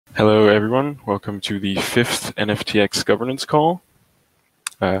Hello, everyone. Welcome to the fifth NFTX governance call.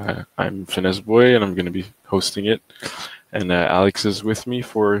 I'm Finesse Boy, and I'm going to be hosting it. And Alex is with me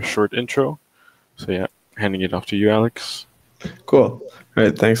for a short intro. So yeah, handing it off to you, Alex. Cool. All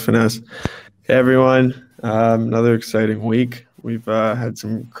right. Thanks, Finesse. Hey, everyone. Another exciting week. We've had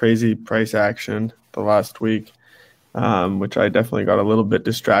some crazy price action the last week, which I definitely got a little bit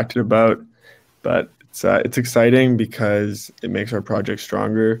distracted about. But it's exciting because it makes our project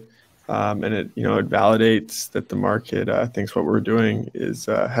stronger, and it validates that the market thinks what we're doing has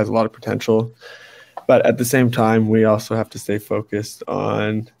a lot of potential. But at the same time, we also have to stay focused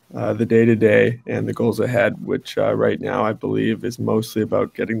on the day-to-day and the goals ahead, which right now I believe is mostly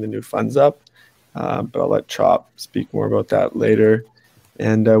about getting the new funds up. But I'll let Chop speak more about that later.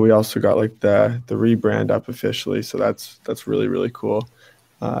 And we also got like the rebrand up officially, so that's really, really cool.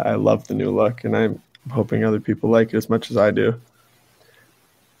 I love the new look, and I'm hoping other people like it as much as I do.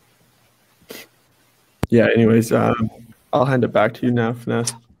 Yeah. Anyways, I'll hand it back to you now,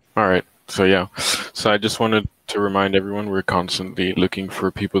 Finesse. All right. So yeah, I just wanted to remind everyone we're constantly looking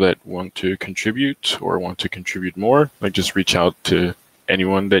for people that want to contribute or want to contribute more. Like just reach out to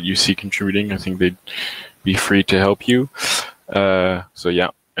anyone that you see contributing. I think they'd be free to help you. So yeah,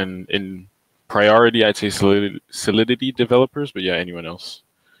 and in priority, I'd say Solidity developers, but yeah, anyone else.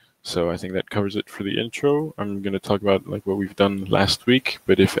 So I think that covers it for the intro. I'm going to talk about like what we've done last week,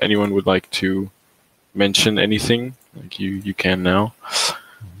 but if anyone would like to mention anything, like you can now.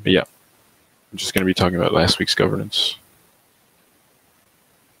 But yeah, I'm just going to be talking about last week's governance.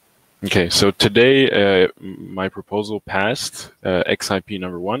 Okay, so today my proposal passed XIP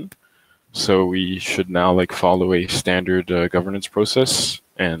number 1. So we should now like follow a standard governance process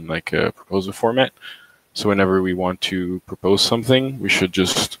and like a proposal format. So whenever we want to propose something, we should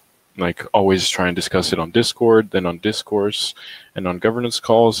just like always try and discuss it on Discord, then on Discourse, and on governance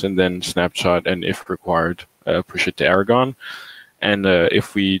calls, and then snapshot, and if required, push it to Aragon. And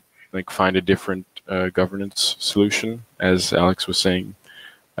if we like find a different governance solution, as Alex was saying,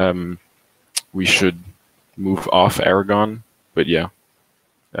 we should move off Aragon. But yeah,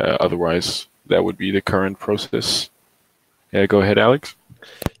 otherwise that would be the current process. Yeah, go ahead, Alex.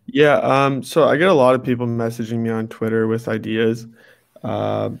 Yeah. So I get a lot of people messaging me on Twitter with ideas.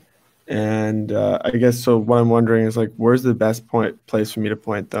 And I guess so. What I'm wondering is like, where's the best place for me to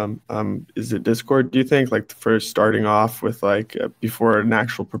point them? Is it Discord? Do you think like for starting off with like before an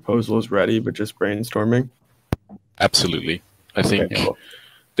actual proposal is ready, but just brainstorming? Absolutely. I think Okay, cool.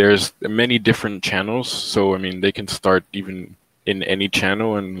 there's many different channels, so I mean they can start even in any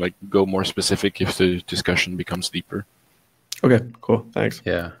channel and like go more specific if the discussion becomes deeper. Okay, cool. Thanks.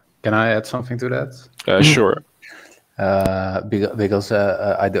 Yeah. Can I add something to that? Sure. Because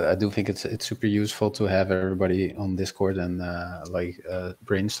I do think it's super useful to have everybody on Discord and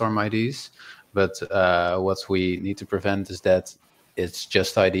brainstorm ideas. But what we need to prevent is that it's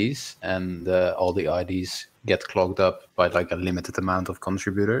just IDs and all the IDs get clogged up by like a limited amount of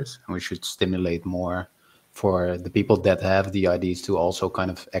contributors. And we should stimulate more for the people that have the IDs to also kind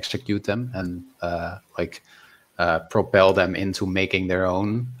of execute them and propel them into making their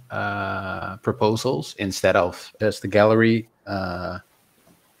own proposals instead of just the gallery.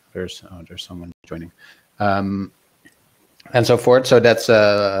 There's someone joining, and so forth. So that's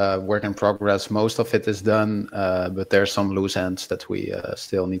a work in progress. Most of it is done, but there's some loose ends that we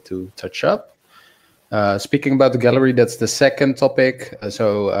still need to touch up. Speaking about the gallery, that's the second topic.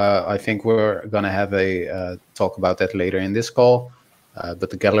 So I think we're gonna have a talk about that later in this call. But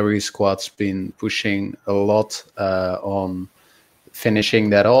the gallery squad's been pushing a lot on finishing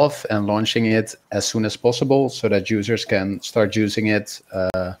that off and launching it as soon as possible so that users can start using it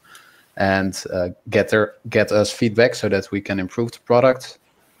and get us feedback so that we can improve the product.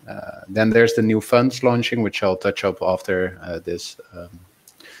 Then there's the new funds launching, which I'll touch up after this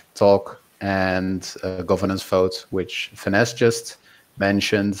talk, and governance vote, which Finesse just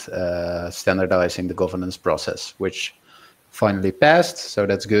mentioned, standardizing the governance process, which finally passed. So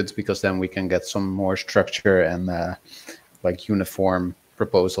that's good because then we can get some more structure and like uniform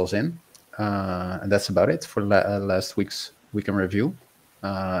proposals in. And that's about it for last week's weekend review.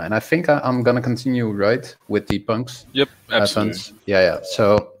 And I think I'm going to continue, right, with the punks. Yep, absolutely. Funds. Yeah.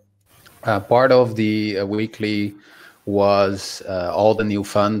 So part of the weekly was all the new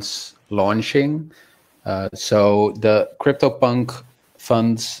funds launching. So the CryptoPunk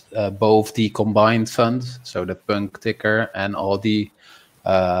funds, both the combined funds, so the Punk ticker, and all the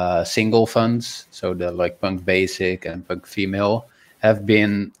single funds, so the like Punk Basic and Punk Female, have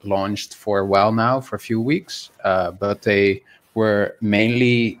been launched for a while now, for a few weeks, but they were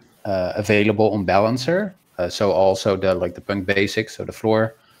mainly available on Balancer. So also the Punk Basic, so the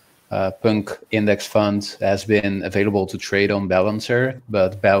floor Punk index fund has been available to trade on Balancer,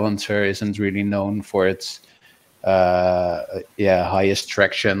 but Balancer isn't really known for its highest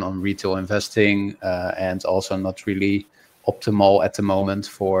traction on retail investing, and also not really optimal at the moment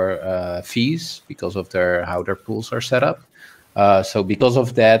for fees because of how their pools are set up. So because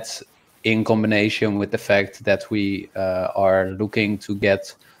of that, in combination with the fact that we are looking to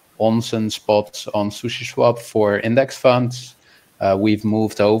get ons and spots on SushiSwap for index funds, we've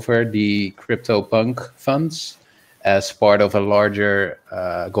moved over the CryptoPunk funds as part of a larger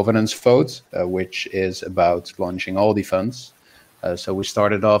governance vote, which is about launching all the funds. So we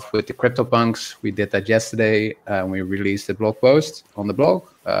started off with the CryptoPunks. We did that yesterday, and we released a blog post on the blog,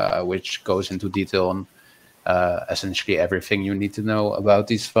 which goes into detail on essentially everything you need to know about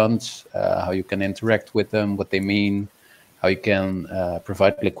these funds, how you can interact with them, what they mean, how you can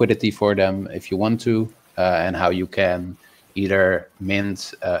provide liquidity for them if you want to, and how you can either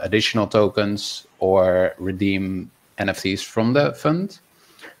mint additional tokens or redeem NFTs from the fund.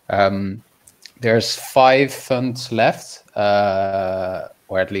 There's 5 funds left,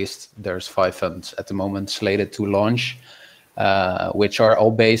 or at least there's 5 funds at the moment slated to launch, which are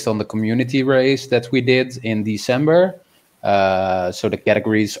all based on the community raise that we did in December. So the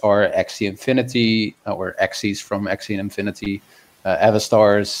categories are Axie Infinity, or Axies from Axie Infinity,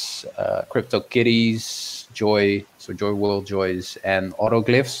 Avastars, CryptoKitties, Joy, so Joy World Joys, and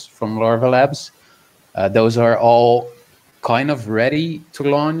Autoglyphs from Larva Labs. Those are all kind of ready to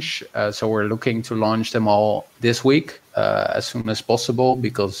launch. So we're looking to launch them all this week as soon as possible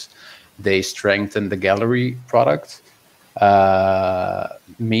because they strengthen the gallery product.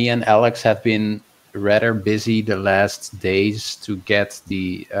 Me and Alex have been rather busy the last days to get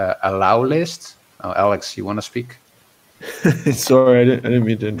the allow list. Oh, Alex, you want to speak? Sorry, I didn't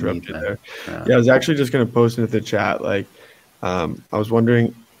mean to interrupt you there. Yeah, I was actually just going to post into the chat. Like, I was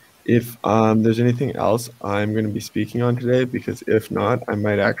wondering if there's anything else I'm going to be speaking on today, because if not, I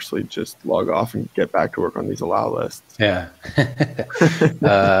might actually just log off and get back to work on these allow lists. Yeah,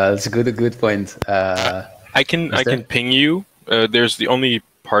 that's a good point. I can ping you. There's the only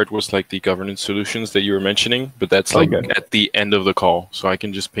part was like the governance solutions that you were mentioning, but that's like at the end of the call, so I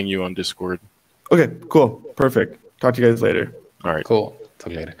can just ping you on Discord. Okay, cool, perfect. Talk to you guys later. All right, cool.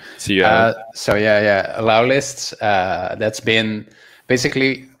 Talk later. See you. So allow lists. That's been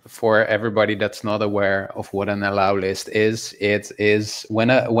basically, for everybody that's not aware of what an allow list is, it is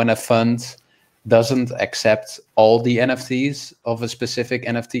when a fund doesn't accept all the NFTs of a specific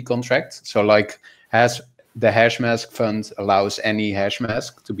NFT contract. So like the Hashmask fund allows any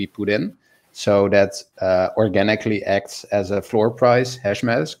Hashmask to be put in, so that organically acts as a floor price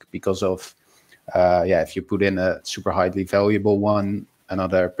Hashmask because of if you put in a super highly valuable one,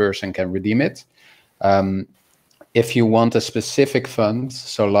 another person can redeem it. If you want a specific fund,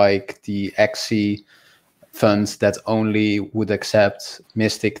 so like the Axie funds that only would accept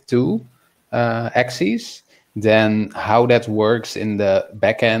Mystic 2 Axies, then how that works in the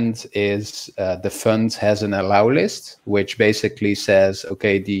backend is the fund has an allow list, which basically says,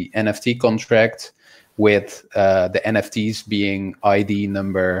 okay, the NFT contract with the NFTs being ID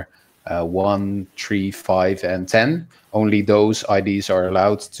number 1, 3, 5, and 10, only those IDs are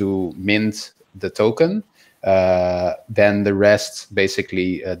allowed to mint the token. Then the rest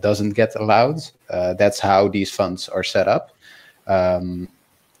basically doesn't get allowed. That's how these funds are set up.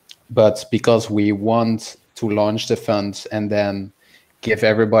 But because we want to launch the funds and then give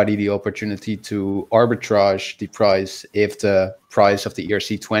everybody the opportunity to arbitrage the price if the price of the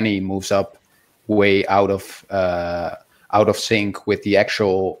ERC20 moves up way out of sync with the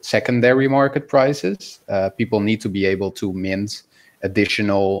actual secondary market prices, people need to be able to mint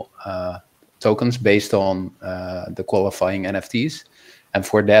additional tokens based on the qualifying NFTs. And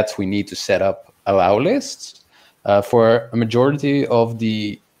for that, we need to set up allow lists. For a majority of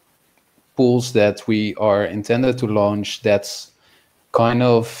the pools that we are intended to launch, that's kind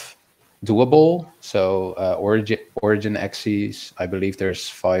of doable. So Origin Axies, I believe there's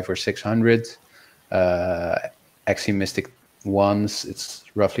 500 or 600. Axie Mystic ones, it's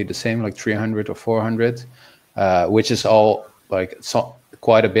roughly the same, like 300 or 400, which is all like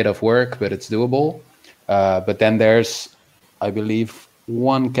quite a bit of work, but it's doable. But then there's, I believe,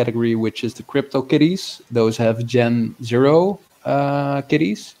 one category, which is the CryptoKitties. Those have Gen 0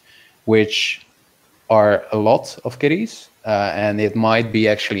 kitties, which are a lot of kitties. And it might be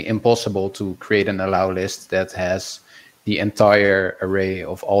actually impossible to create an allow list that has the entire array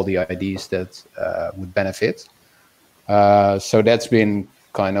of all the IDs that would benefit. So that's been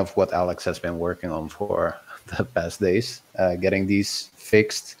kind of what Alex has been working on for the past days, getting these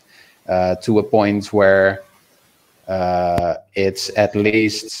fixed to a point where it's at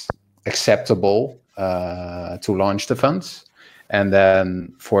least acceptable to launch the funds. And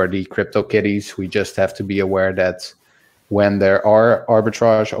then for the CryptoKitties, we just have to be aware that when there are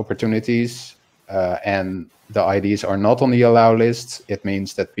arbitrage opportunities and the IDs are not on the allow list, it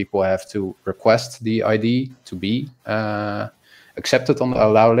means that people have to request the ID to be accepted on the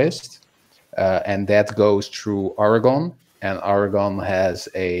allow list. And that goes through Aragon. And Aragon has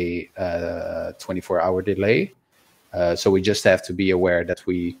a 24-hour delay. So we just have to be aware that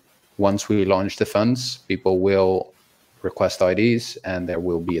once we launch the funds, people will request IDs and there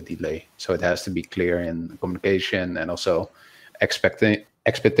will be a delay. So it has to be clear in communication and also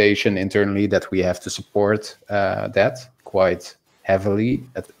expectation internally that we have to support that quite heavily,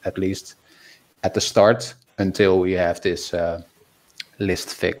 at least at the start, until we have this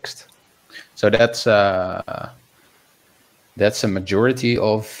list fixed. So that's a majority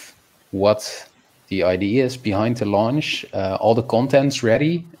of what the idea is behind the launch. All the content's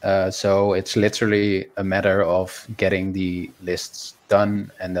ready. So it's literally a matter of getting the lists done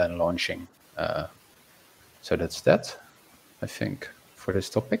and then launching. So that's that, I think, for this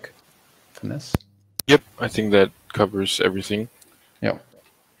topic. Vanessa? Yep, I think that covers everything. Yeah.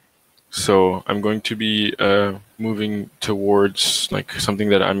 So I'm going to be moving towards like something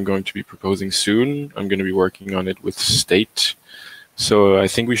that I'm going to be proposing soon. I'm going to be working on it with State. So I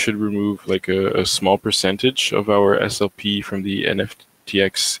think we should remove like a small percentage of our SLP from the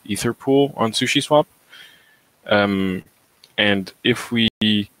NFTX Ether pool on SushiSwap. And if we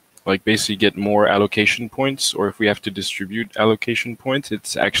like basically get more allocation points, or if we have to distribute allocation points,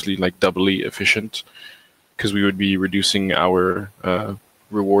 it's actually like doubly efficient because we would be reducing our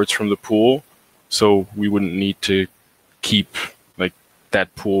rewards from the pool. So we wouldn't need to keep like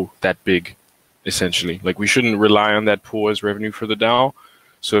that pool that big. Essentially, like we shouldn't rely on that pool as revenue for the DAO.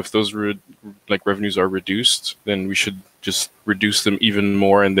 So if those like revenues are reduced, then we should just reduce them even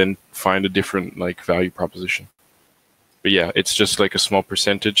more and then find a different like value proposition. But yeah, it's just like a small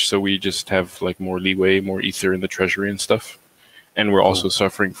percentage, so we just have like more leeway, more ether in the treasury and stuff. And we're also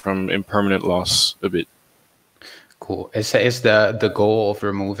suffering from impermanent loss a bit. Cool. Is the goal of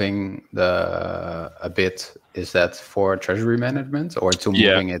removing a bit, is that for treasury management or to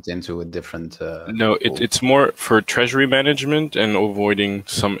moving it into a different No, it's more for treasury management and avoiding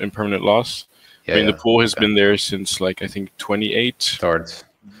some impermanent loss. I mean, the pool has been there since like I think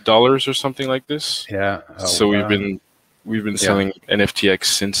 $28 or something like this. Yeah. So we've been selling NFTX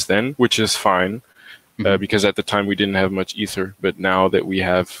since then, which is fine because at the time we didn't have much ether, but now that we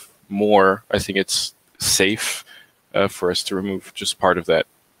have more, I think it's safe for us to remove just part of that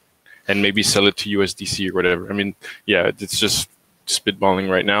and maybe sell it to USDC or whatever. I mean, yeah, it's just spitballing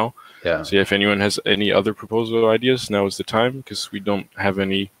right now. Yeah. So if anyone has any other proposal ideas, now is the time, because we don't have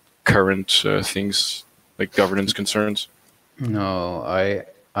any current things like governance concerns. No, I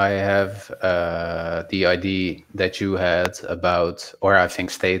have the idea that you had about, or I think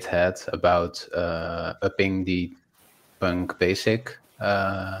State had about upping the Punk Basic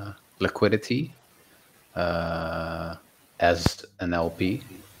liquidity as an LP.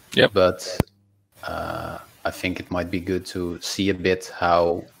 Yep. But I think it might be good to see a bit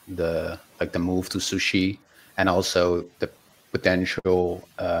how the move to Sushi and also the potential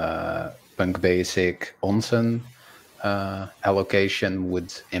Punk Basic onsen allocation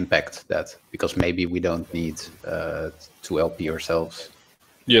would impact that, because maybe we don't need to LP ourselves.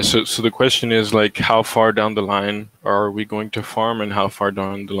 Yeah, so the question is like, how far down the line are we going to farm, and how far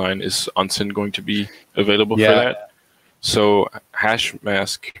down the line is onsen going to be available for that? So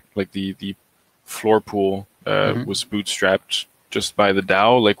Hashmask, like the floor pool, was bootstrapped just by the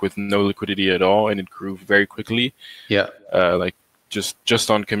DAO, like with no liquidity at all, and it grew very quickly. Yeah. Like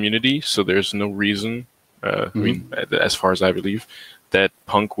just on community. So there's no reason, I mean, as far as I believe, that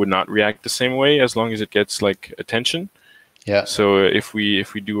Punk would not react the same way as long as it gets like attention. Yeah. So if we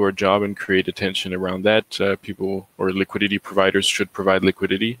do our job and create attention around that, people or liquidity providers should provide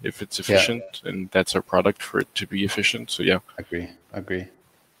liquidity if it's efficient, and that's our product for it to be efficient. So yeah. Agree.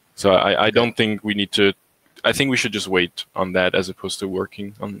 So I don't think we need to. I think we should just wait on that as opposed to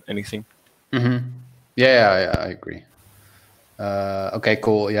working on anything. Yeah, I agree. Okay,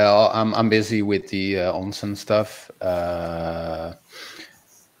 cool. Yeah, I'm busy with the onsen stuff.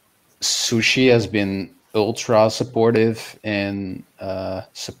 Sushi has been ultra supportive in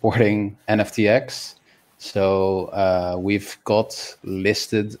supporting NFTX. So we've got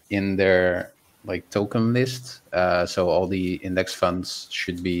listed in their like token list. So all the index funds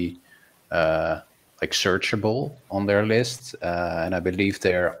should be like searchable on their list. And I believe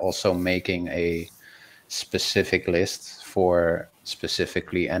they're also making a specific list for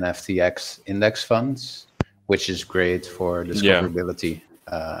specifically NFTX index funds, which is great for discoverability.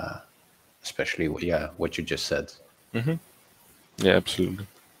 especially what you just said. Mm-hmm. Yeah, absolutely.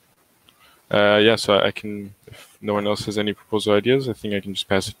 Yeah, so I can, if no one else has any proposal ideas, I think I can just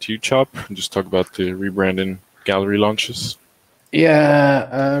pass it to you, Chop, and just talk about the rebrand and gallery launches.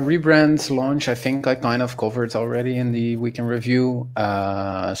 Yeah, rebrand launch, I think I kind of covered already in the weekend review.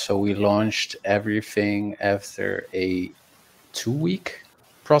 So we launched everything after a 2-week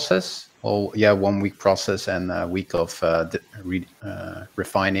process. Oh, yeah, 1-week process and a week of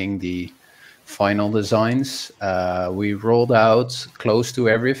refining the final designs. We rolled out close to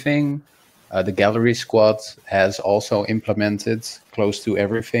everything. The gallery squad has also implemented close to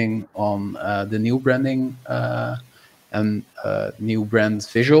everything on the new branding and new brand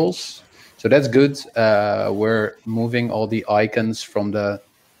visuals. So that's good. We're moving all the icons from the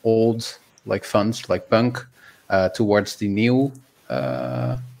old like fonts like Punk towards the new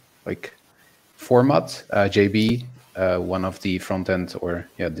like format. JB, one of the front end or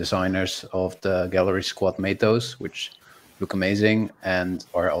designers of the gallery squad, made those, which look amazing and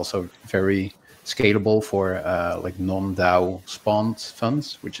are also very scalable for like non-DAO spawned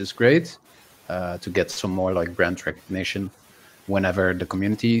funds, which is great. To get some more like brand recognition whenever the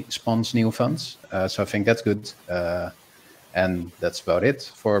community spawns new funds. So I think that's good. And that's about it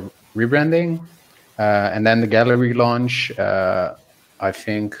for rebranding. And then the gallery launch, I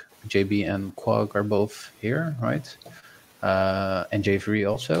think JB and Quag are both here, right? And J3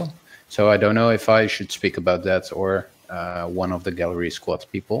 also. So I don't know if I should speak about that or one of the gallery squad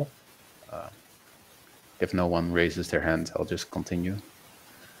people. If no one raises their hand, I'll just continue.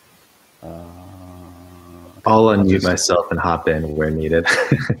 I'll unmute myself and hop in where needed.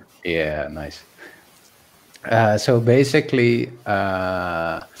 Yeah, nice. So basically,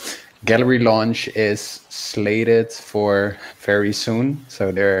 gallery launch is slated for very soon.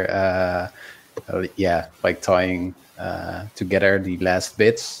 So they're, like tying together the last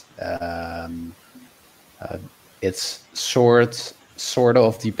bits. It's sort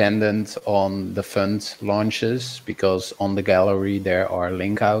of dependent on the fund launches, because on the gallery there are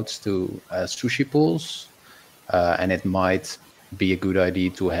link outs to sushi pools. And it might be a good idea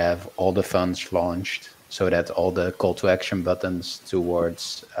to have all the funds launched so that all the call to action buttons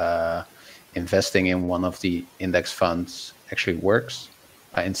towards investing in one of the index funds actually works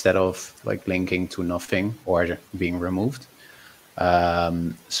instead of like linking to nothing or being removed.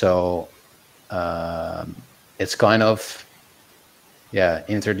 It's kind of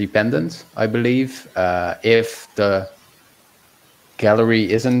interdependent, I believe. If the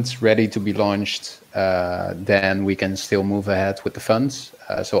gallery isn't ready to be launched, then we can still move ahead with the funds.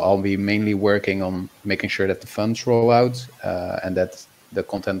 So I'll be mainly working on making sure that the funds roll out and that the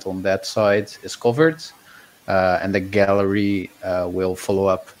content on that side is covered. And the gallery will follow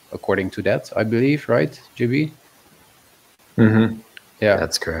up according to that, I believe, right, JB? Mm-hmm. Yeah,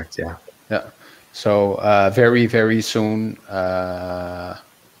 that's correct. Yeah. Yeah. So very, very soon. That's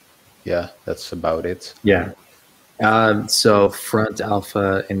about it. Yeah. So Front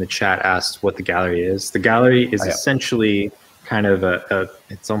Alpha in the chat asked what the gallery is. The gallery is essentially kind of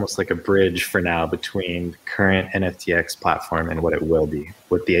it's almost like a bridge for now between the current NFTX platform and what it will be.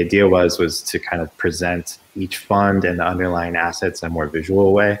 What the idea was to kind of present each fund and the underlying assets in a more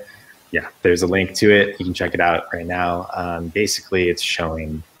visual way. Yeah, there's a link to it. You can check it out right now. Basically, it's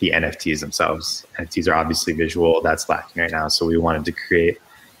showing the NFTs themselves. NFTs are obviously visual. That's lacking right now. So we wanted to create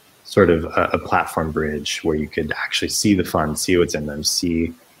sort of a platform bridge where you could actually see the fund, see what's in them,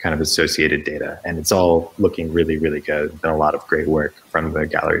 see kind of associated data. And it's all looking really, really good. Been a lot of great work from the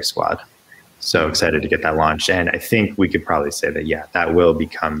gallery squad. So excited to get that launched. And I think we could probably say that, yeah, that will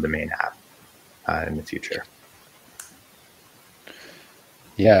become the main app in the future.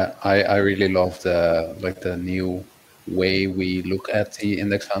 Yeah, I really love the new way we look at the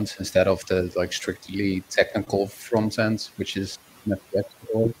index funds instead of the like strictly technical front end, which is not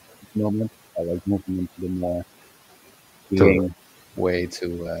flexible at the moment. I like moving into the more way to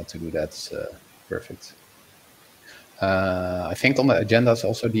do that. Perfect. I think on the agenda is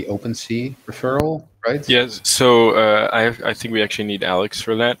also the OpenSea referral, right? Yes. So I think we actually need Alex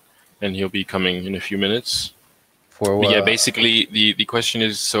for that, and he'll be coming in a few minutes. Yeah, basically the question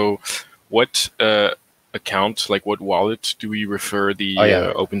is, so what account, like what wallet do we refer the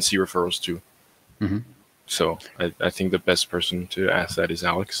OpenSea referrals to? Mm-hmm. So I think the best person to ask that is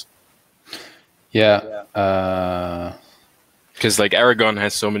Alex. Yeah. Because like Aragon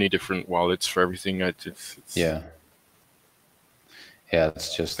has so many different wallets for everything. It's yeah. Yeah,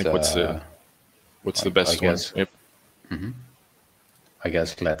 it's just like what's the best one? Yep. Mm-hmm. I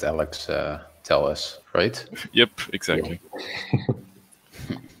guess let Alex tell us, right? Yep, exactly.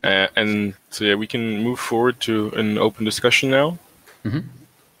 And so yeah, we can move forward to an open discussion now. Mm-hmm.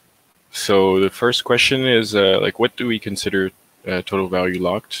 So the first question is like, what do we consider total value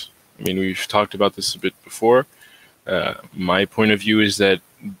locked? I mean, we've talked about this a bit before. My point of view is that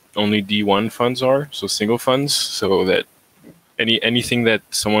only D1 funds are, so single funds, so that anything that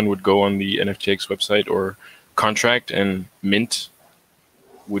someone would go on the NFTX website or contract and mint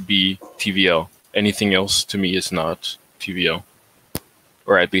would be TVL. Anything else to me is not TVL,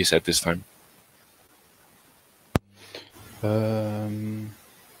 or at least at this time.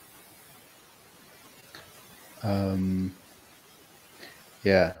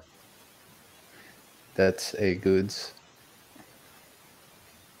 Yeah, that's a good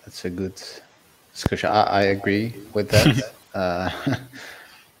discussion. I agree with that.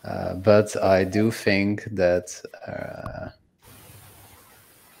 But I do think that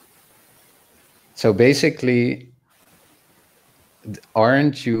so basically,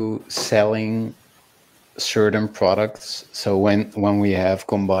 aren't you selling certain products? So when we have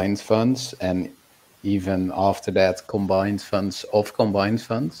combined funds, and even after that, combined funds,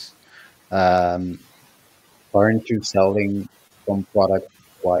 aren't you selling some product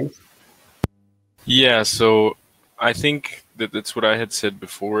twice? Yeah, so I think that's what I had said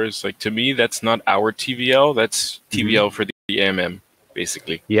before. Is like, to me, that's not our TVL. That's TVL for the AMM,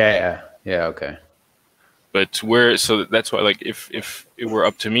 basically. Yeah. Okay. But so that's why, like, if it were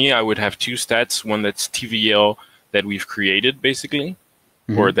up to me, I would have two stats. One that's TVL that we've created, basically,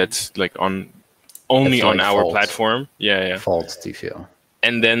 or that's like only That's on like our fault. platform. Yeah. Fault TVL.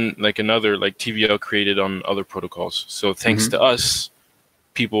 And then like another like TVL created on other protocols. So thanks to us,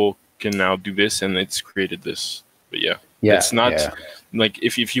 people can now do this, and it's created this. But yeah, it's not like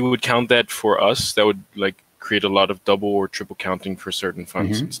if you would count that for us, that would like create a lot of double or triple counting for certain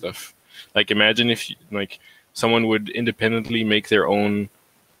funds and stuff. Like imagine if like someone would independently make their own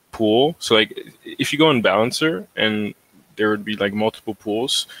pool. So like if you go in Balancer and there would be like multiple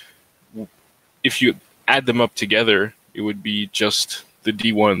pools, if you add them up together, it would be just the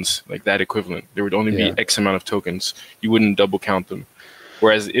D1s, like that equivalent. There would only be X amount of tokens. You wouldn't double count them.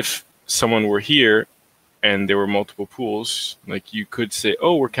 Whereas if someone were here and there were multiple pools, like you could say,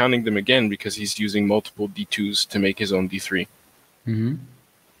 oh, we're counting them again because he's using multiple D2s to make his own D3.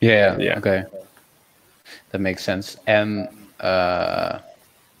 Yeah. Okay. That makes sense. And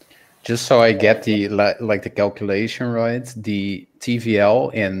just so I get the like the calculation right, the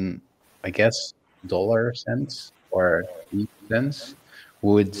TVL in, I guess, dollar cents or cents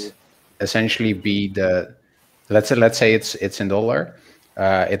would essentially be the, let's say it's in dollar.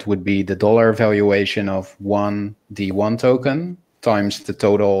 It would be the dollar valuation of one D1 token times the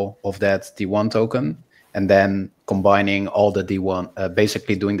total of that D1 token, and then combining all the D1,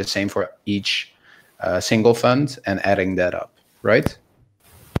 basically doing the same for each single fund and adding that up, right?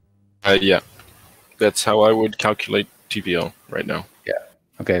 Yeah, that's how I would calculate TVL right now. Yeah.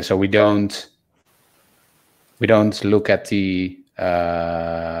 Okay, so we don't look at the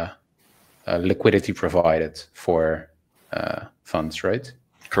liquidity provided for funds, right?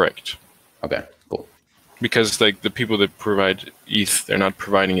 Correct. Okay, cool. Because like the people that provide ETH, they're not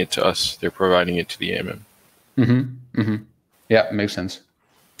providing it to us; they're providing it to the AMM. Yeah, makes sense.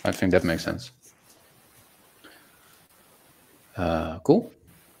 I think that makes sense. Cool.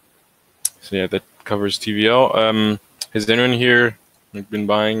 So yeah, that covers TVL. Has anyone here been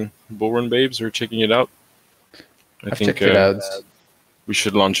buying Bullrun Babes or checking it out? I've checked it out. We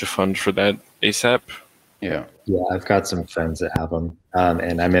should launch a fund for that ASAP. Yeah, I've got some friends that have them,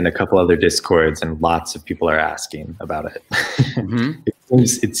 and I'm in a couple other Discords, and lots of people are asking about it.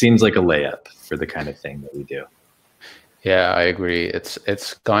 It seems like a layup for the kind of thing that we do. Yeah, I agree.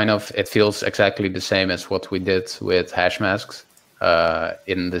 It's kind of, it feels exactly the same as what we did with hash masks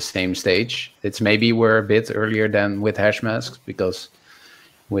in the same stage. It's maybe we're a bit earlier than with hash masks, because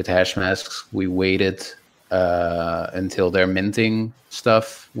with hash masks we waited until their minting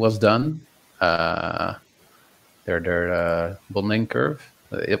stuff was done. Their bonding curve.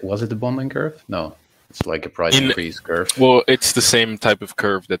 Was it the bonding curve? No, it's like a price increase curve. Well, it's the same type of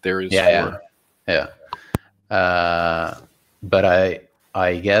curve that there is. Yeah. But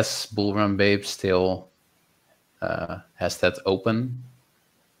I guess Bullrun Babe still has that open,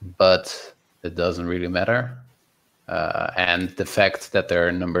 but it doesn't really matter. And the fact that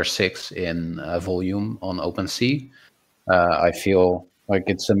they're number 6 in volume on OpenSea, I feel like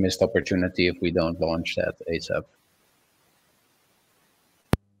it's a missed opportunity if we don't launch that ASAP.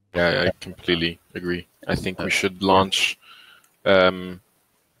 Yeah, I completely agree. I think we should launch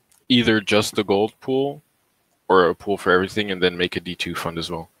either just the gold pool or a pool for everything, and then make a D2 fund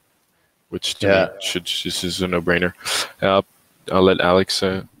as well, which to me this is a no-brainer. I'll let Alex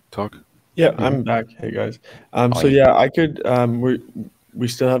talk. Yeah, I'm back. Hey guys. So yeah, I could. we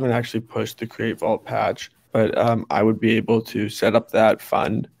still haven't actually pushed the Create Vault patch, but I would be able to set up that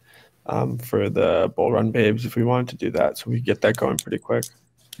fund for the Bull Run Babes if we wanted to do that. So we get that going pretty quick.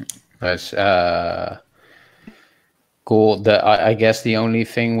 Nice. Cool. I guess the only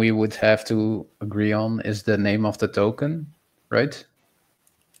thing we would have to agree on is the name of the token, right?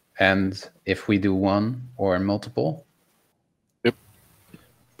 And if we do one or multiple. Yep.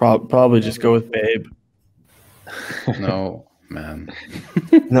 Probably just go with Babe. No, man.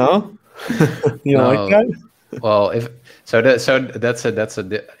 No? You don't like that? Well, is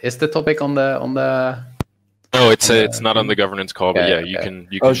the topic on the No, it's not on the governance call, but you can.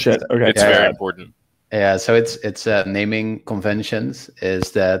 Oh shit! Okay, it's very important. Yeah, so it's naming conventions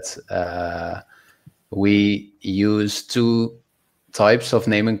is that we use two types of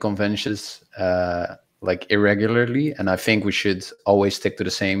naming conventions like irregularly, and I think we should always stick to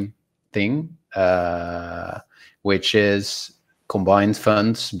the same thing, which is combined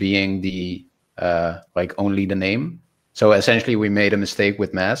funds being the like only the name. So essentially, we made a mistake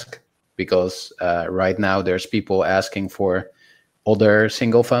with Mask because right now there's people asking for other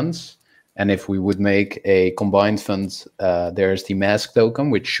single funds. And if we would make a combined fund, there's the Mask token,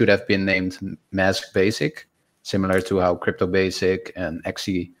 which should have been named Mask Basic, similar to how Crypto Basic and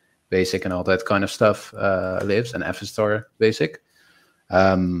XE Basic and all that kind of stuff lives, and FStar Basic.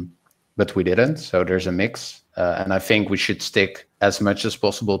 But we didn't, so there's a mix. And I think we should stick as much as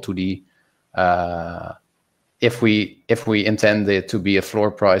possible to the, if we intend it to be a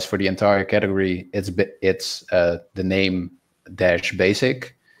floor price for the entire category, it's the name dash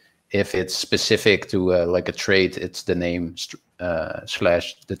basic. If it's specific to like a trade, it's the name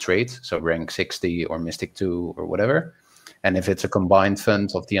slash the trade, so rank 60 or Mystic 2 or whatever. And if it's a combined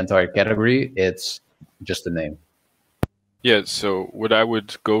fund of the entire category, it's just the name. Yeah, so what I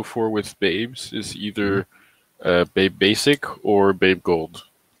would go for with Babes is either Babe Basic or Babe Gold.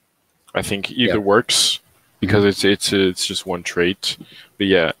 I think either works because it's just one trait. But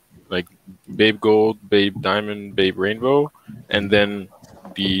yeah, like Babe Gold, Babe Diamond, Babe Rainbow, and then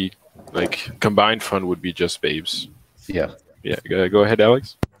the like combined fund would be just Babes. Yeah. Yeah. Go ahead,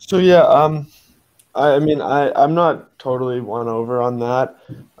 Alex. So yeah, I mean, I'm not totally won over on that.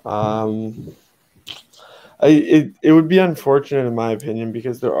 It would be unfortunate in my opinion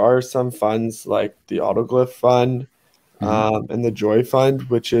because there are some funds like the Autoglyph Fund and the Joy Fund,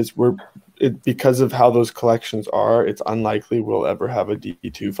 which is because of how those collections are, it's unlikely we'll ever have a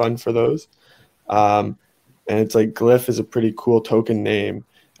D2 fund for those. And it's like Glyph is a pretty cool token name.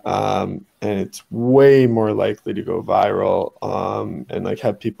 And it's way more likely to go viral and like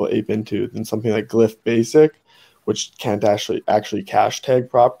have people ape into than something like Glyph Basic, which can't actually cash tag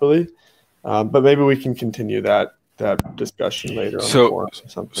properly. But maybe we can continue that discussion later on the forum or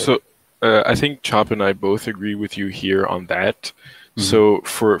something. So I think Chop and I both agree with you here on that. So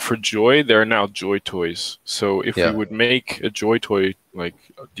for Joy, there are now Joy toys. So if we would make a Joy toy like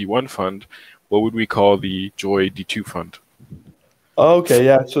a D1 fund, what would we call the Joy D2 fund? Okay,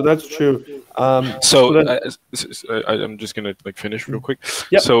 yeah, so that's true. I'm just gonna like finish real quick.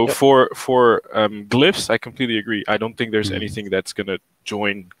 Yep, so for glyphs, I completely agree. I don't think there's anything that's gonna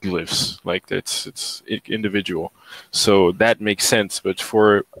join glyphs. Like it's individual, so that makes sense. But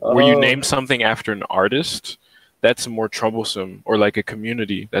for where you name something after an artist, that's more troublesome. Or like a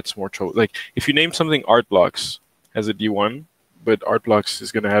community, that's more trouble. Like if you name something Art Blocks as a D1, but Art Blocks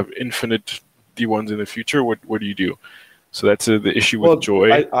is gonna have infinite D1s in the future, what do you do? So that's the issue with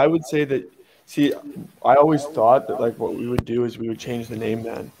Joy. I would say that, see, I always thought that like what we would do is we would change the name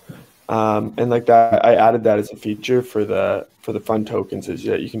then. And like that, I added that as a feature for the fund tokens is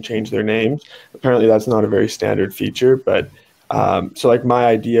that you can change their names. Apparently that's not a very standard feature, but so like my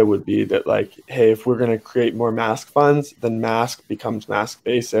idea would be that like, hey, if we're going to create more Mask funds, then Mask becomes Mask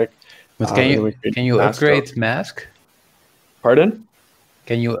Basic. But can you upgrade Mask? Pardon?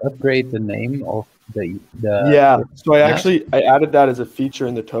 Can you upgrade the name of the so I added that as a feature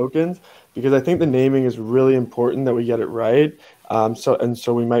in the tokens because I think the naming is really important that we get it right.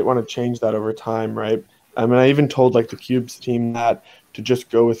 So we might want to change that over time, right? I mean, I even told like the Cubes team that to just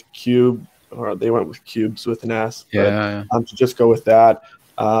go with Cube, or they went with Cubes with an S. To just go with that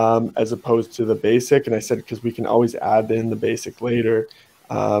as opposed to the basic. And I said because we can always add in the basic later.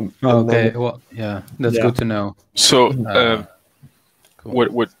 That's good to know. So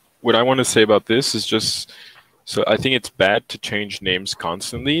cool. What I want to say about this is just, so I think it's bad to change names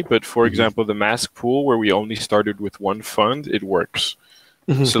constantly, but for example, the Mask pool where we only started with one fund, it works.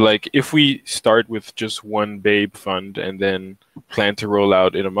 So like if we start with just one Babe fund and then plan to roll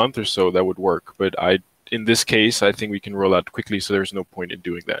out in a month or so, that would work. But in this case, I think we can roll out quickly, so there's no point in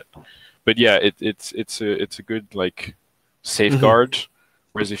doing that. But yeah, it's a good like safeguard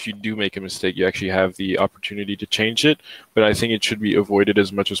Whereas if you do make a mistake, you actually have the opportunity to change it. But I think it should be avoided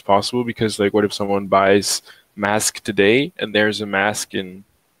as much as possible, because like, what if someone buys mask today and there's a mask in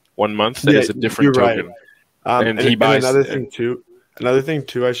 1 month that is a different you're token, right. and he buys. Another thing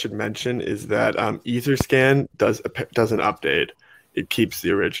too, I should mention is that Etherscan doesn't update; it keeps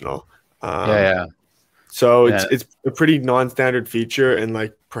the original. So it's a pretty non-standard feature, and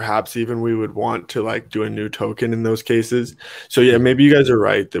like perhaps even we would want to like do a new token in those cases. So yeah, maybe you guys are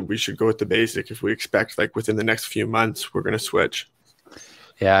right that we should go with the basic if we expect like within the next few months we're going to switch.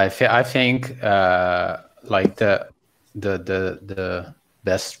 Yeah, I think like the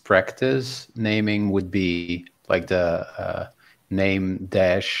best practice naming would be like the name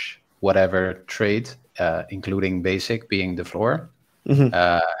dash whatever trade, including basic being the floor.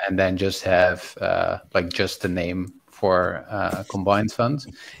 And then just have like just the name for combined fund.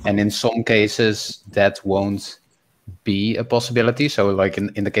 And in some cases that won't be a possibility. So like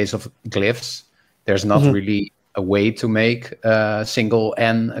in the case of glyphs, there's not really a way to make a single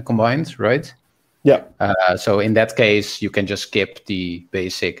N a combined, right? Yeah. So in that case, you can just skip the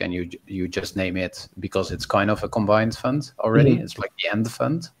basic and you just name it because it's kind of a combined fund already. It's like the end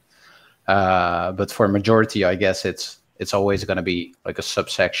fund. But for majority, I guess it's always going to be like a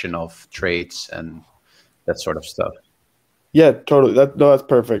subsection of trades and that sort of stuff. Yeah, totally. That's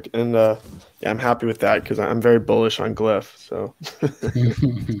perfect. And yeah, I'm happy with that because I'm very bullish on Glyph. So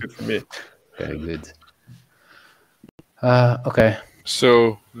it's good for me. Very good. Okay.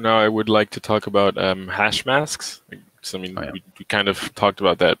 So now I would like to talk about hash masks. So, I mean, we kind of talked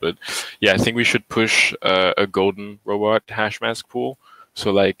about that, but yeah, I think we should push a golden robot hash mask pool.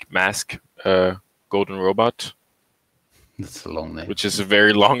 So like mask golden robot. That's a long name. Which is a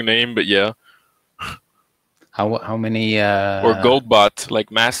very long name, but yeah. How many? Or Goldbot,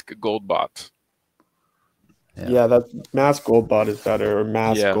 like Mask Goldbot. Yeah, that Mask Goldbot is better, or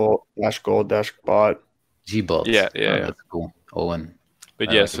Mask Gold dash Gold dash Bot. Gbot. Yeah. That's cool. Owen.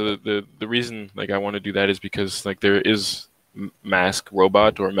 But yeah, so the reason like I want to do that is because like there is Mask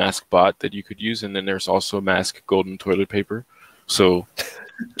Robot or Mask Bot that you could use, and then there's also Mask Golden Toilet Paper. So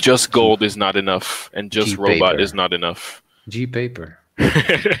just gold is not enough, and just robot is not enough. G-Paper.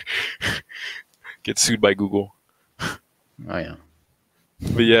 Get sued by Google. Oh yeah.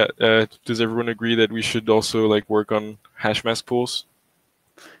 But yeah, does everyone agree that we should also like work on hash mask pools?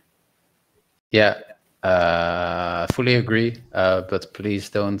 Yeah, fully agree. But please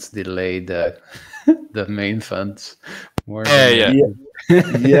don't delay the the main funds more.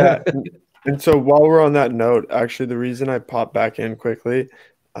 Yeah. And so while we're on that note, actually, the reason I popped back in quickly,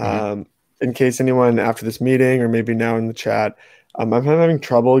 in case anyone after this meeting or maybe now in the chat, I'm having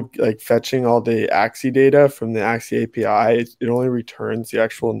trouble like fetching all the Axie data from the Axie API. It only returns the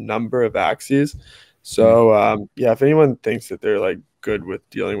actual number of Axies. So yeah, if anyone thinks that they're like good with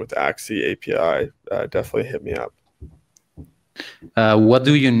dealing with Axie API, definitely hit me up. What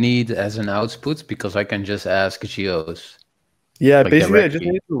do you need as an output? Because I can just ask Geos. Yeah, like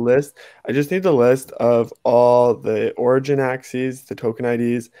basically, directly. I just need the list of all the origin axes, the token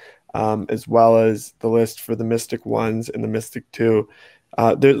IDs, as well as the list for the Mystic 1s and the Mystic 2.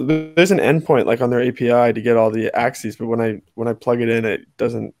 There's an endpoint like on their API to get all the axes, but when I plug it in, it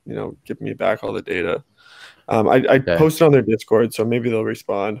doesn't give me back all the data. I posted on their Discord, so maybe they'll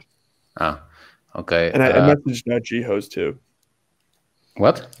respond. Ah, okay. And I messaged Ghost too.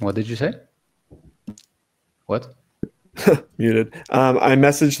 What? What did you say? What? Muted. I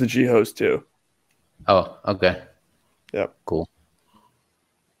messaged the Ghost too. Oh, okay. Yep. Cool.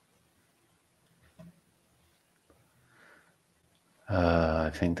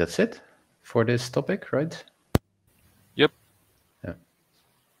 I think that's it for this topic, right? Yep. Yeah.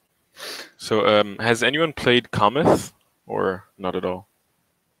 So, has anyone played Cometh or not at all?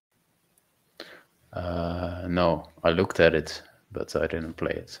 No, I looked at it, but I didn't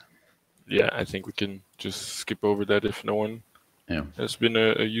play it. Yeah, I think we can just skip over that if no one has been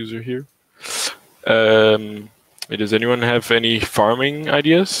a user here. Does anyone have any farming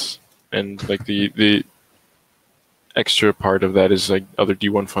ideas? And like the extra part of that is like other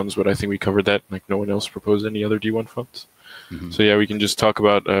D1 funds, but I think we covered that. Like no one else proposed any other D1 funds. So yeah, we can just talk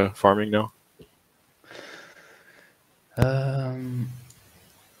about farming now. I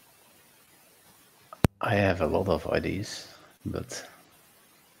have a lot of ideas, but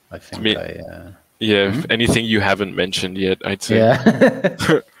I think if anything you haven't mentioned yet, I'd say.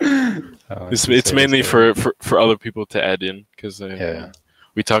 Yeah. It's mainly for other people to add in, because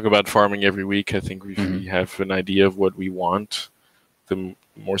we talk about farming every week. I think we have an idea of what we want. The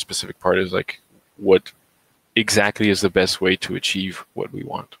more specific part is like what exactly is the best way to achieve what we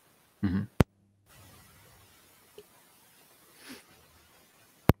want.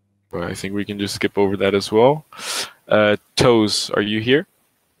 But I think we can just skip over that as well. Toes, are you here?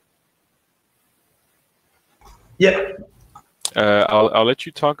 Yeah. I'll let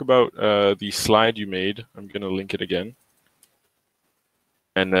you talk about the slide you made. I'm gonna link it again.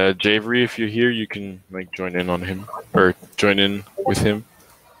 And Javery, if you're here, you can like join in on him or join in with him.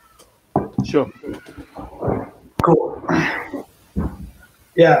 Sure. Cool.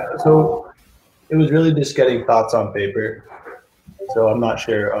 Yeah. So it was really just getting thoughts on paper. So I'm not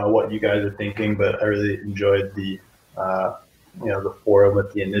sure what you guys are thinking, but I really enjoyed the the forum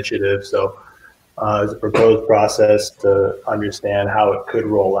with the initiative. So it's a proposed process to understand how it could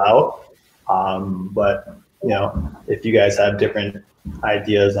roll out. But if you guys have different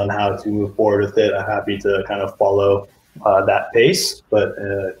ideas on how to move forward with it, I'm happy to kind of follow that pace. But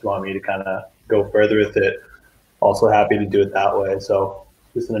if you want me to kind of go further with it, also happy to do it that way. So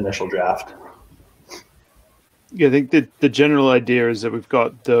just an initial draft. Yeah, I think the general idea is that we've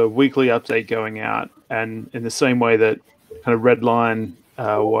got the weekly update going out, and in the same way that kind of Redline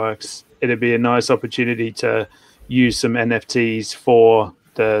works, it'd be a nice opportunity to use some NFTs for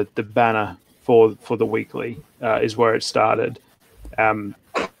the banner for the weekly is where it started. And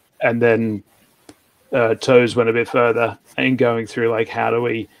then Toes went a bit further in going through like how do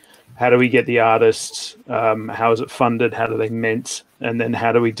we get the artists, how is it funded, how do they mint, and then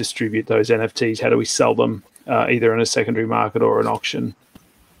how do we distribute those NFTs, how do we sell them either in a secondary market or an auction.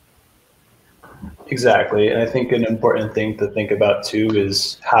 Exactly. And I think an important thing to think about too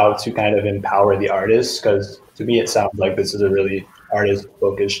is how to kind of empower the artists, because to me it sounds like this is a really artist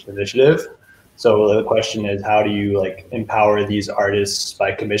focused initiative. So the question is, how do you like empower these artists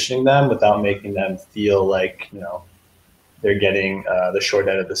by commissioning them without making them feel like, they're getting the short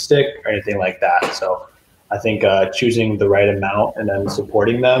end of the stick or anything like that. So I think choosing the right amount and then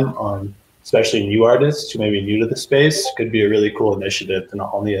supporting them on especially new artists who may be new to the space could be a really cool initiative to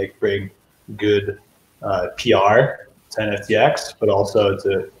not only like bring good PR to NFTX, but also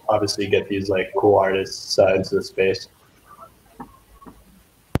to obviously get these like cool artists into the space.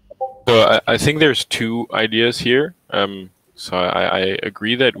 So I think there's two ideas here. So I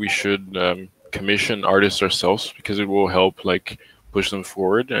agree that we should commission artists ourselves because it will help like push them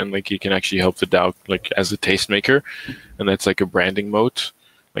forward, and like it can actually help the DAO like as a tastemaker, and that's like a branding moat.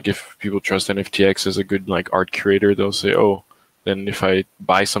 Like if people trust NFTX as a good like art curator, they'll say, oh, then if I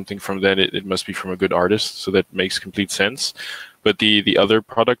buy something from them, it must be from a good artist. So that makes complete sense. But the other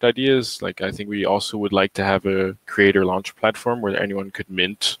product idea is like I think we also would like to have a creator launch platform where anyone could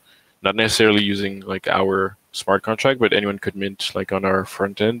mint, not necessarily using like our smart contract, but anyone could mint like on our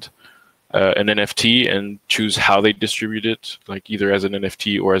front end an NFT and choose how they distribute it, like either as an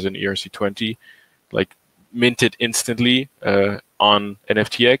NFT or as an ERC20, like mint it instantly on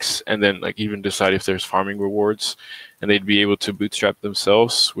NFTX, and then like even decide if there's farming rewards, and they'd be able to bootstrap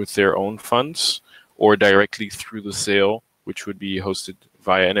themselves with their own funds or directly through the sale, which would be hosted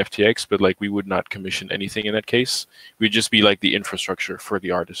via NFTX, but like we would not commission anything in that case. We'd just be like the infrastructure for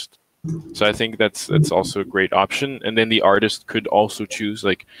the artist. So I think that's also a great option. And then the artist could also choose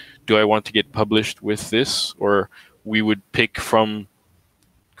like, do I want to get published with this? Or we would pick from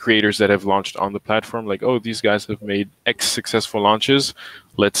creators that have launched on the platform, like, oh, these guys have made X successful launches.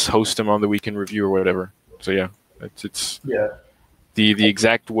 Let's host them on the Week in Review or whatever. So yeah, it's the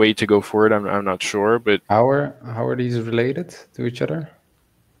exact way to go forward. I'm not sure, but how are these related to each other?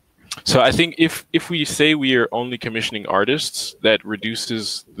 So I think if we say we are only commissioning artists, that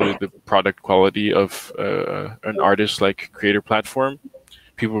reduces the product quality of an artist like creator platform.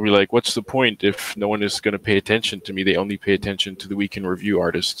 People will be like, what's the point if no one is going to pay attention to me? They only pay attention to the Week in Review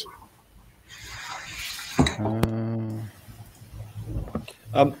artist. If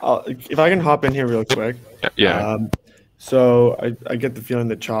I can hop in here real quick. Yeah. So I get the feeling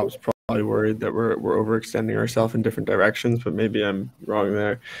that Chop's probably worried that we're overextending ourselves in different directions, but maybe I'm wrong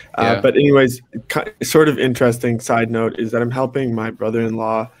there. But anyways, sort of interesting side note is that I'm helping my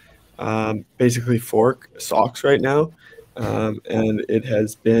brother-in-law basically fork socks right now. And it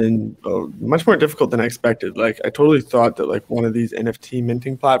has been much more difficult than I expected. Like I totally thought that like one of these NFT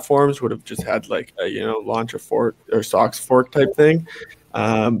minting platforms would have just had like a, launch a fork or socks fork type thing.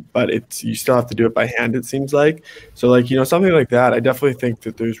 But you still have to do it by hand, it seems like. So like, something like that, I definitely think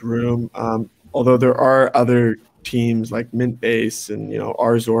that there's room. Although there are other teams like Mintbase and,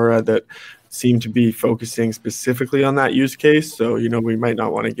 Arzora that seem to be focusing specifically on that use case. So, we might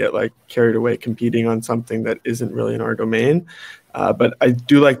not want to get like carried away competing on something that isn't really in our domain. But I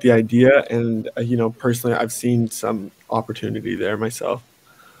do like the idea. And, personally, I've seen some opportunity there myself.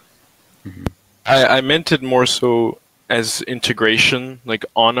 Mm-hmm. I meant it more so as integration, like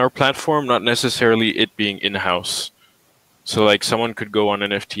on our platform, not necessarily it being in-house. So like someone could go on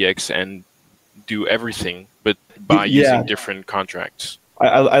NFTX and do everything, but by using different contracts.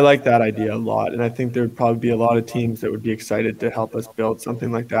 I like that idea a lot, and I think there would probably be a lot of teams that would be excited to help us build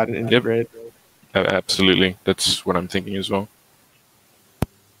something like that and integrate. Absolutely, that's what I'm thinking as well.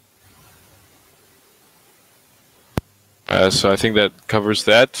 So I think that covers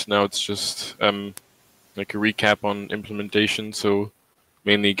that. Now it's just like a recap on implementation. So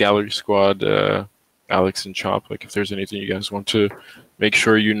mainly Gallery Squad, Alex and Chop. Like if there's anything you guys want to make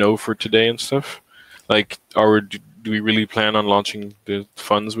sure you know for today and stuff. Like, do we really plan on launching the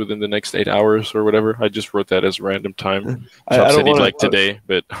funds within the next 8 hours or whatever? I just wrote that as a random time. Chop said he'd like today,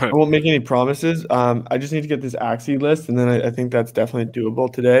 but I won't make any promises. I just need to get this Axie list, and then I think that's definitely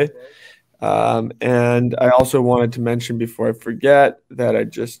doable today. And I also wanted to mention before I forget that I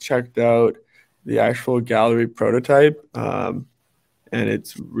just checked out the actual gallery prototype, and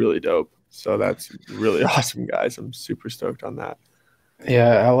it's really dope. So that's really awesome, guys. I'm super stoked on that.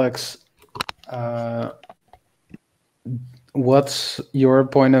 Yeah, Alex, what's your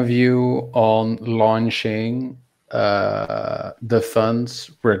point of view on launching the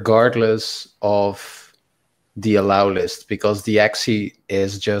funds regardless of the allow list? Because the Axie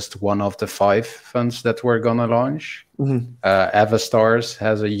is just one of the 5 funds that we're gonna launch. Avastars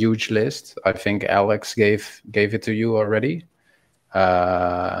has a huge list. I think Alex gave it to you already.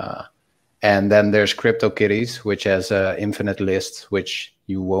 And then there's CryptoKitties, which has an infinite list, which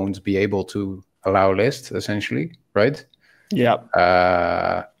you won't be able to allow list, essentially, right?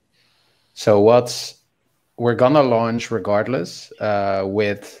 Yeah. So we're gonna launch regardless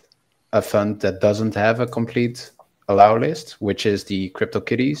with a fund that doesn't have a complete allow list, which is the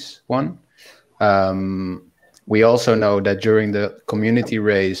CryptoKitties one. We also know that during the community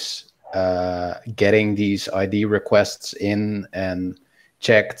raise, getting these ID requests in and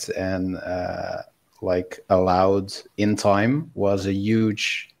checked and like allowed in time was a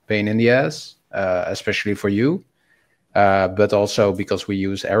huge pain in the ass, especially for you, but also because we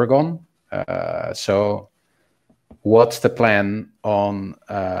use Aragon. So what's the plan on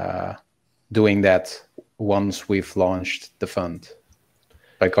doing that once we've launched the fund?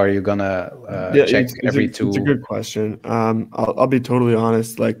 Like, are you gonna check every tool? It's a good question. I'll be totally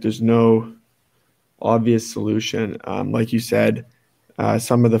honest. Like, there's no obvious solution. Like you said,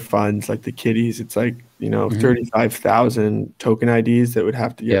 some of the funds, like the kitties, it's like 35,000 token IDs that would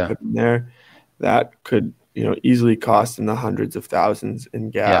have to get put in there. That could easily cost in the hundreds of thousands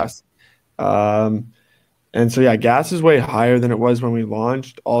in gas. And so gas is way higher than it was when we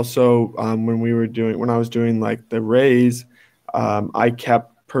launched. Also, when I was doing like the raise, I kept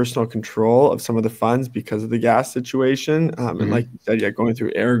personal control of some of the funds because of the gas situation. And like you said, going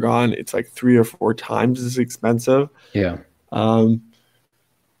through Aragon, it's like 3 or 4 times as expensive.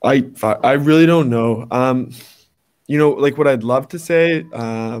 I really don't know. Like what I'd love to say,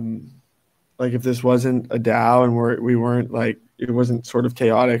 like if this wasn't a DAO and we weren't like, it wasn't sort of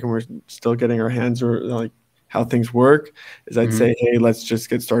chaotic and we're still getting our hands or like how things work, is I'd say, hey, let's just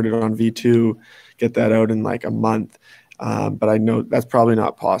get started on V2, get that out in like a month. But I know that's probably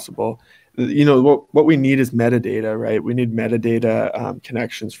not possible. What we need is metadata, right? We need metadata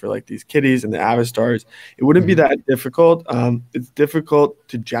connections for like these kitties and the Avastars. It wouldn't be that difficult. It's difficult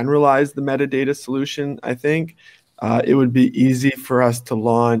to generalize the metadata solution, I think. It would be easy for us to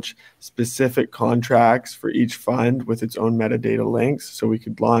launch specific contracts for each fund with its own metadata links. So we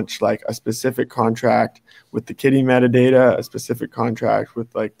could launch like a specific contract with the kitty metadata, a specific contract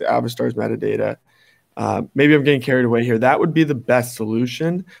with like the Avastars metadata. Maybe I'm getting carried away here. That would be the best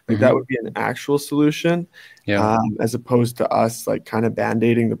solution. Like that would be an actual solution, as opposed to us like kind of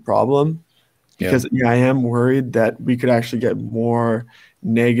band-aiding the problem. Because I am worried that we could actually get more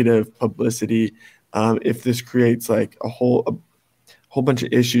negative publicity if this creates like a whole bunch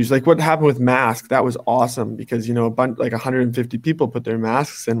of issues. Like what happened with masks, that was awesome because a bunch like 150 people put their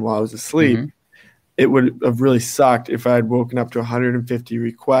masks in while I was asleep. It would have really sucked if I had woken up to 150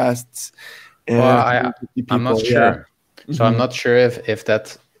 requests. Well, I'm not sure. So I'm not sure if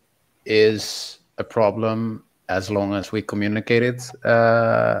that is a problem as long as we communicate it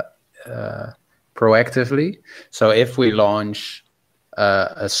proactively. So if we launch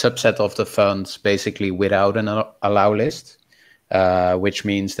a subset of the funds basically without an allow list, which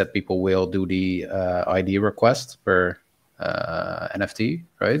means that people will do the ID request per NFT,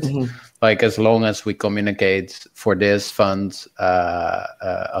 right? Like as long as we communicate for this fund,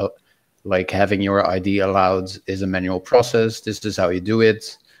 like having your ID allowed is a manual process. This is how you do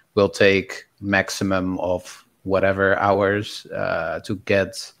it. Will take maximum of whatever hours to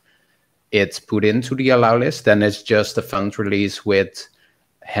get it put into the allow list. Then it's just a fund release with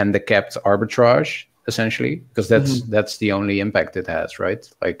handicapped arbitrage essentially, because that's the only impact it has, right?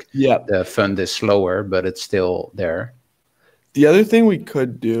 Like Yeah. the fund is slower, but it's still there. The other thing we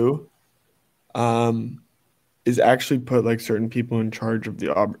could do is actually put like certain people in charge of the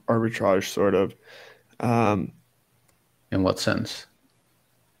arbitrage, sort of. In what sense?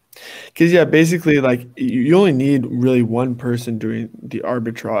 Because yeah, basically, like you only need really one person doing the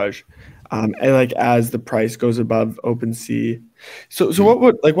arbitrage, and like as the price goes above OpenSea. So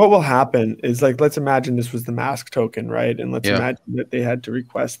what will happen is, like, let's imagine this was the mask token, right? And let's imagine that they had to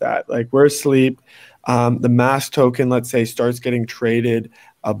request that. Like, we're asleep. The mask token, let's say, starts getting traded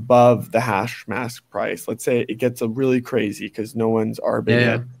above the hash mask price. Let's say it gets really crazy because no one's arbing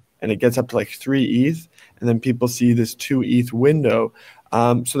it, and it gets up to like 3 ETH, and then people see this 2 ETH window.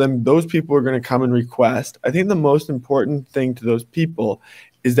 So then those people are going to come and request. I think the most important thing to those people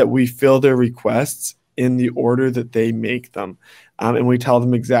is that we fill their requests in the order that they make them. And we tell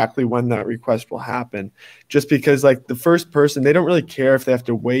them exactly when that request will happen. Just because, like, the first person, they don't really care if they have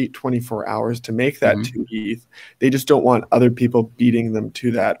to wait 24 hours to make that 2 ETH. They just don't want other people beating them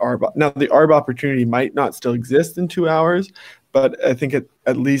to that ARB. Now, the ARB opportunity might not still exist in 2 hours, but I think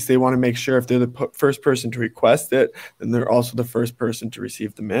at least they want to make sure if they're the first person to request it, then they're also the first person to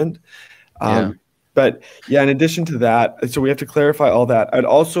receive the mint. But yeah, in addition to that, so we have to clarify all that. I'd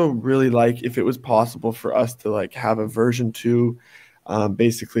also really like if it was possible for us to like have a version 2,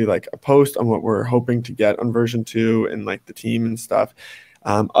 basically like a post on what we're hoping to get on version 2 and like the team and stuff.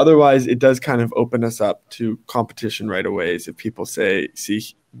 Otherwise, it does kind of open us up to competition right away. If people see,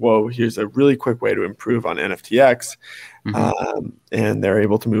 whoa, here's a really quick way to improve on NFTX, and they're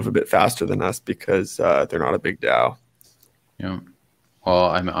able to move a bit faster than us because they're not a big DAO. Yeah. Well,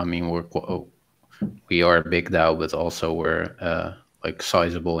 I mean, we are a big DAO, but also we're like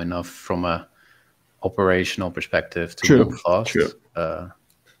sizable enough from a operational perspective to move fast.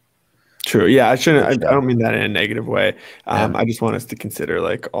 True. Yeah, I shouldn't. I don't mean that in a negative way. I just want us to consider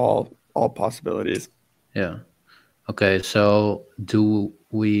like all possibilities. Yeah. Okay. So do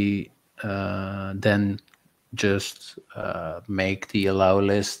we then just make the allow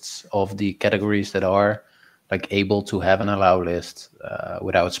lists of the categories that are like able to have an allow list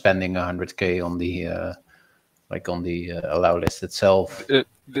without spending 100K on the allow list itself?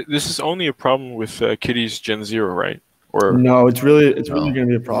 This is only a problem with Kitty's Gen Zero, right? Or no, it's really going to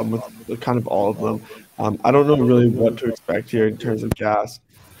be a problem with kind of all of them. I don't know really what to expect here in terms of gas,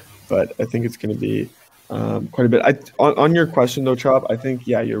 but I think it's going to be quite a bit. On your question though, Chop, I think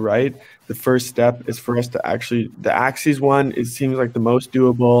you're right. The first step is for us to actually the Axes one. It seems like the most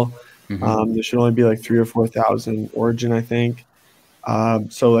doable. There should only be like 3,000 or 4,000 origin, I think.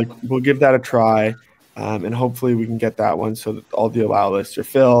 So like we'll give that a try, and hopefully we can get that one so that all the allow lists are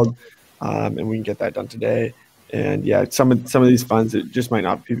filled, and we can get that done today. And yeah, some of these funds, it just might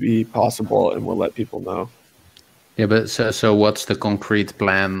not be possible, and we'll let people know. Yeah, but so what's the concrete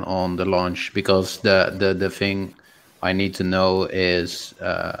plan on the launch? Because the thing I need to know is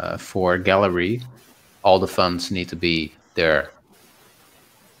for Gallery, all the funds need to be there.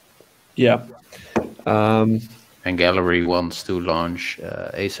 Yeah. And Gallery wants to launch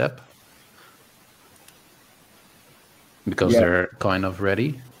ASAP because they're kind of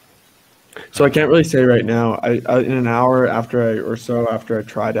ready. So I can't really say right now. I in an hour after I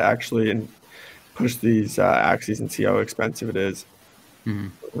try to actually and push these Axes and see how expensive it is.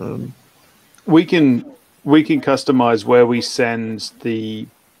 We can customize where we send the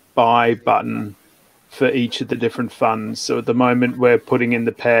buy button for each of the different funds. So at the moment we're putting in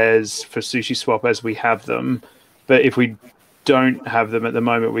the pairs for SushiSwap as we have them, but if we don't have them at the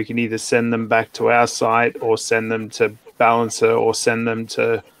moment, we can either send them back to our site or send them to Balancer or send them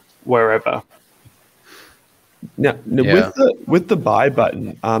to wherever. Now, with the buy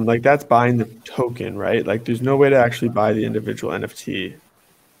button, like that's buying the token, right? Like there's no way to actually buy the individual NFT.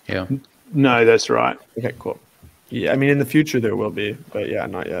 Yeah. No, that's right. Okay, cool. Yeah, I mean in the future there will be, but yeah,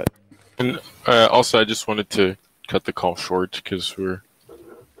 not yet. And also, I just wanted to cut the call short because we're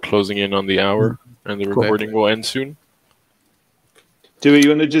closing in on the hour, and the recording will end soon. Do you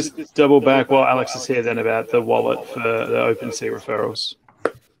want to just double back while Alex is here then about the wallet for the OpenSea referrals?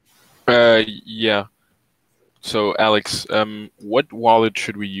 Yeah. So, Alex, what wallet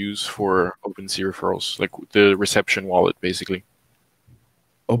should we use for OpenSea referrals? Like the reception wallet, basically.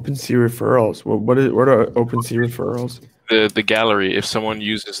 OpenSea referrals. What are OpenSea referrals? The gallery. If someone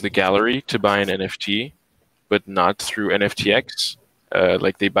uses the gallery to buy an NFT, but not through NFTX,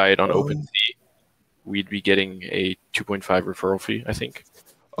 like they buy it on OpenSea, we'd be getting a 2.5 referral fee, I think.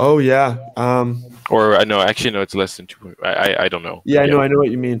 Oh yeah. Or no, actually no, it's less than 2. I don't know. Yeah, I know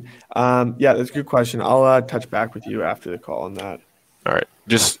what you mean. Yeah, that's a good question. I'll touch back with you after the call on that. All right.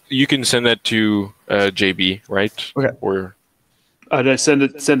 Just you can send that to JB, right? Okay. Or No, send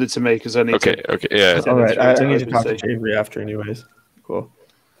it to me because I need okay, to. okay, yeah. Send All it right. through I to need to talk to OpenSea. Avery after, anyways. Cool.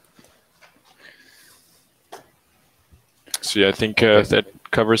 So yeah, I think that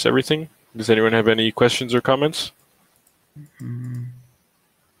covers everything. Does anyone have any questions or comments?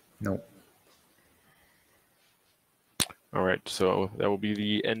 No. All right. So that will be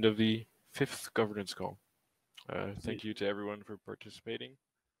the end of the 5th governance call. Thank you to everyone for participating.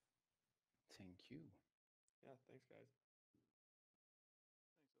 Thank you. Yeah, thanks, guys.